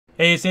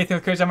Hey, it's Nathan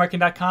with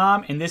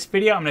CrazyMarketing.com. In this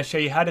video, I'm going to show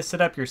you how to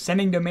set up your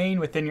sending domain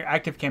within your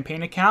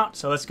ActiveCampaign account.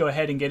 So let's go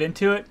ahead and get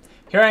into it.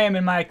 Here I am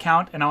in my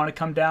account, and I want to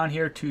come down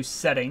here to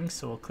Settings.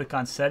 So we'll click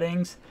on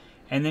Settings,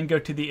 and then go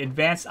to the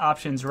Advanced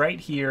options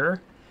right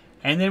here.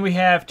 And then we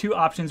have two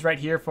options right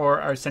here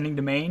for our sending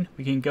domain.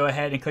 We can go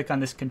ahead and click on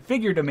this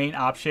Configure Domain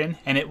option,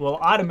 and it will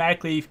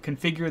automatically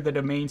configure the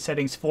domain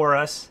settings for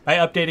us by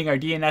updating our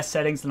DNS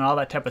settings and all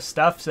that type of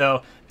stuff.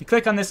 So if you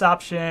click on this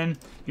option,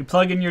 you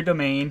plug in your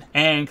domain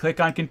and click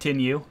on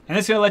Continue. And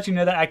it's going to let you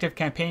know that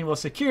ActiveCampaign will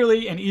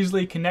securely and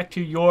easily connect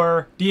to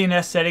your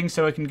DNS settings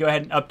so it can go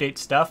ahead and update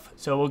stuff.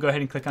 So we'll go ahead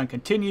and click on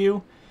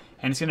Continue.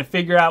 And it's going to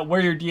figure out where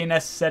your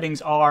DNS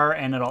settings are,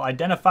 and it'll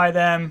identify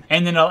them,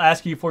 and then it'll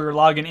ask you for your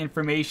login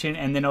information,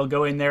 and then it'll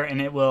go in there and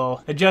it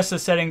will adjust the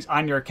settings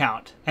on your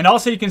account. And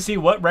also you can see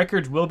what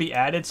records will be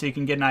added, so you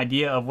can get an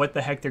idea of what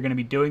the heck they're going to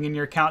be doing in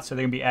your account. So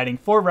they're going to be adding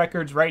 4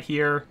 records right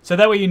here, so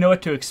that way you know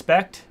what to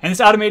expect. And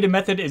this automated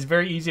method is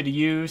very easy to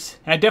use,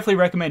 and I definitely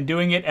recommend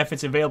doing it if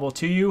it's available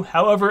to you.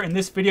 However, in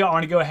this video I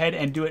want to go ahead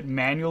and do it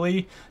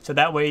manually, so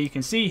that way you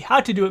can see how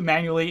to do it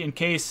manually in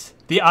case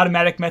the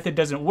automatic method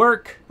doesn't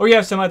work or you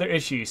have some other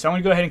issues. So I'm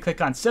going to go ahead and click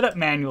on Set Up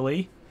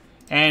Manually,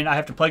 and I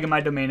have to plug in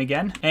my domain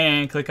again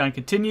and click on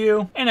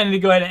Continue. And I need to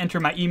go ahead and enter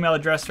my email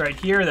address right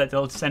here that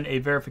they'll send a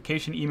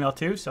verification email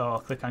to. So I'll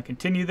click on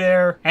Continue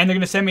there, and they're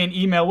going to send me an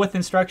email with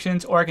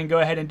instructions, or I can go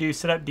ahead and do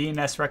Set Up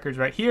DNS Records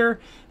right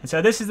here. And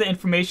so this is the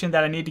information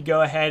that I need to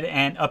go ahead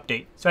and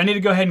update. So I need to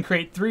go ahead and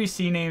create 3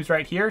 CNAMEs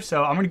right here.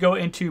 So I'm going to go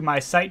into my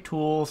Site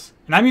Tools,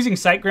 and I'm using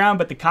SiteGround,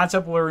 but the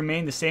concept will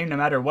remain the same no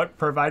matter what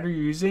provider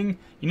you're using.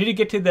 You need to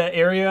get to the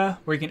area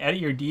where you can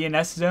edit your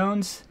DNS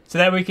zones, so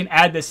that way we can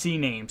add the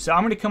CNAME. So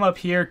I'm going to come up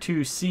here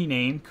to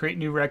CNAME, create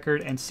new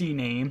record, and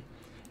CNAME.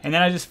 And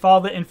then I just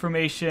follow the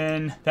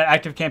information that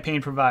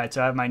ActiveCampaign provides.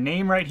 So I have my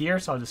name right here,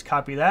 so I'll just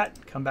copy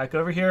that, come back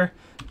over here,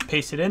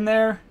 paste it in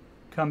there,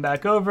 come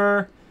back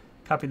over,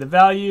 copy the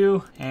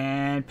value,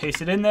 and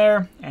paste it in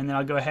there. And then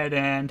I'll go ahead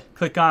and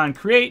click on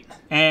Create,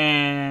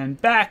 and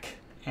back,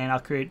 and I'll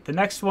create the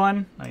next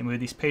one. Let me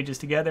move these pages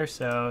together.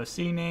 So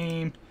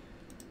CNAME,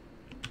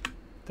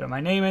 throw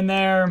my name in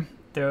there,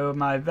 throw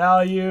my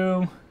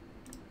value,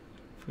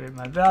 create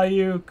my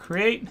value,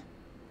 create,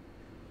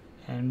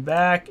 and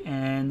back,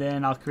 and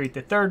then I'll create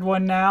the third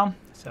one now.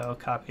 So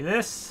copy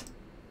this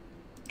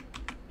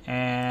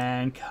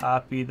and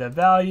copy the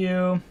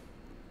value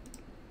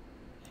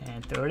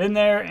and throw it in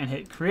there and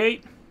hit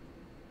create.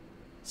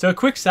 So a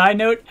quick side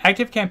note,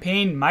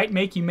 ActiveCampaign might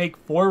make you make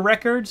 4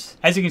 records,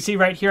 as you can see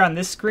right here on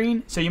this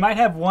screen. So you might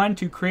have one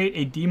to create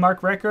a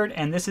DMARC record,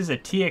 and this is a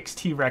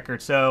TXT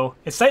record. So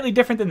it's slightly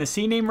different than the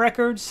CNAME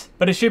records,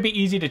 but it should be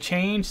easy to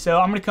change. So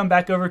I'm going to come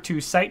back over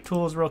to Site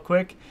Tools real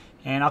quick,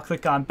 and I'll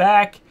click on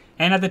back.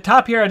 And at the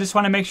top here, I just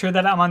want to make sure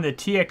that I'm on the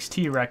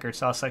TXT record.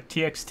 So I'll select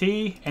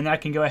TXT, and then I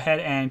can go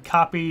ahead and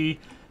copy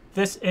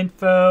this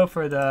info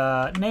for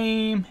the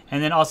name,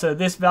 and then also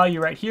this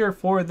value right here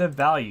for the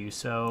value.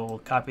 So we'll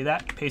copy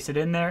that, paste it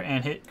in there,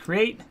 and hit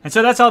create. And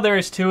so that's all there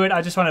is to it.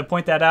 I just want to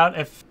point that out.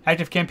 If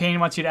ActiveCampaign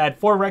wants you to add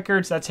 4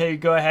 records, that's how you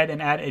go ahead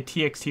and add a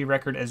TXT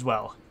record as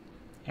well.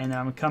 And then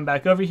I'm going to come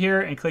back over here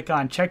and click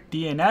on Check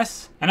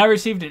DNS. And I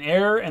received an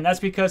error, and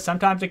that's because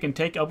sometimes it can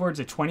take upwards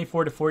of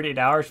 24 to 48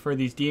 hours for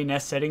these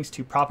DNS settings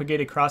to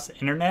propagate across the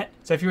internet.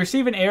 So if you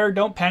receive an error,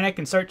 don't panic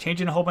and start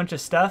changing a whole bunch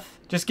of stuff.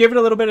 Just give it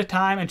a little bit of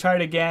time and try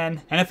it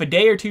again. And if a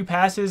day or 2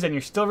 passes and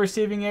you're still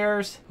receiving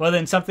errors, well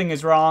then something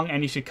is wrong,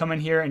 and you should come in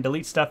here and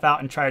delete stuff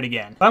out and try it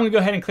again. But I'm going to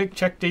go ahead and click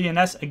Check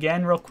DNS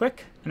again real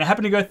quick. And I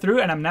happen to go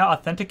through, and I'm now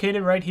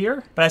authenticated right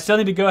here, but I still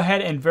need to go ahead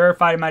and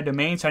verify my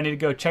domain, so I need to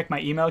go check my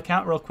email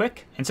account real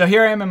quick. And so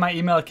here I am in my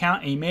email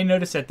account, and you may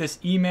notice that this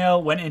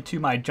email went into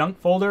my junk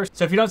folder.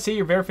 So if you don't see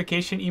your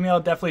verification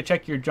email, definitely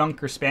check your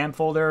junk or spam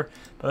folder.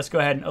 But let's go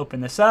ahead and open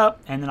this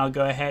up, and then I'll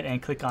go ahead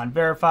and click on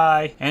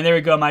verify. And there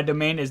we go, my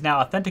domain is now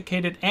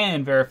authenticated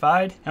and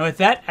verified. And with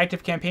that,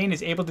 ActiveCampaign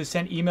is able to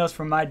send emails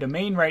from my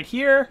domain right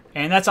here.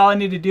 And that's all I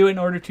need to do in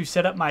order to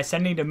set up my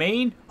sending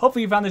domain.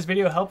 Hopefully you found this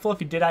video helpful.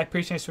 If you did, I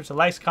appreciate any sorts of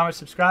likes, comments,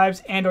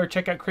 subscribes, and or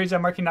check out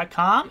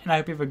CrazyMarketing.com. And I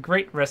hope you have a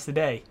great rest of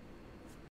the day.